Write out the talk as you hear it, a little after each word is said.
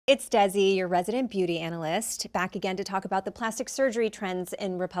It's Desi, your resident beauty analyst, back again to talk about the plastic surgery trends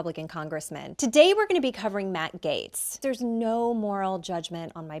in Republican congressmen. Today we're going to be covering Matt Gaetz. There's no moral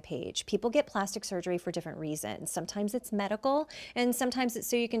judgment on my page. People get plastic surgery for different reasons. Sometimes it's medical, and sometimes it's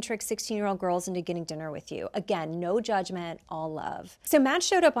so you can trick 16-year-old girls into getting dinner with you. Again, no judgment, all love. So Matt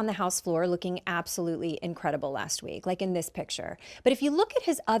showed up on the House floor looking absolutely incredible last week, like in this picture. But if you look at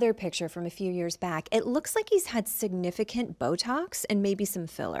his other picture from a few years back, it looks like he's had significant Botox and maybe some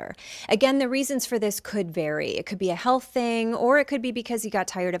filler. Again, the reasons for this could vary. It could be a health thing, or it could be because he got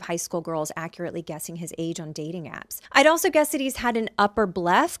tired of high school girls accurately guessing his age on dating apps. I'd also guess that he's had an upper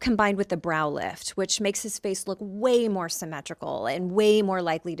bleph combined with the brow lift, which makes his face look way more symmetrical and way more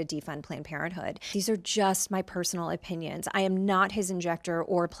likely to defund Planned Parenthood. These are just my personal opinions. I am not his injector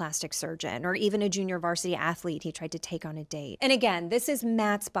or plastic surgeon, or even a junior varsity athlete he tried to take on a date. And again, this is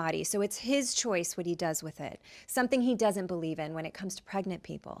Matt's body, so it's his choice what he does with it. Something he doesn't believe in when it comes to pregnant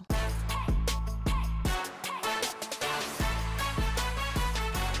people.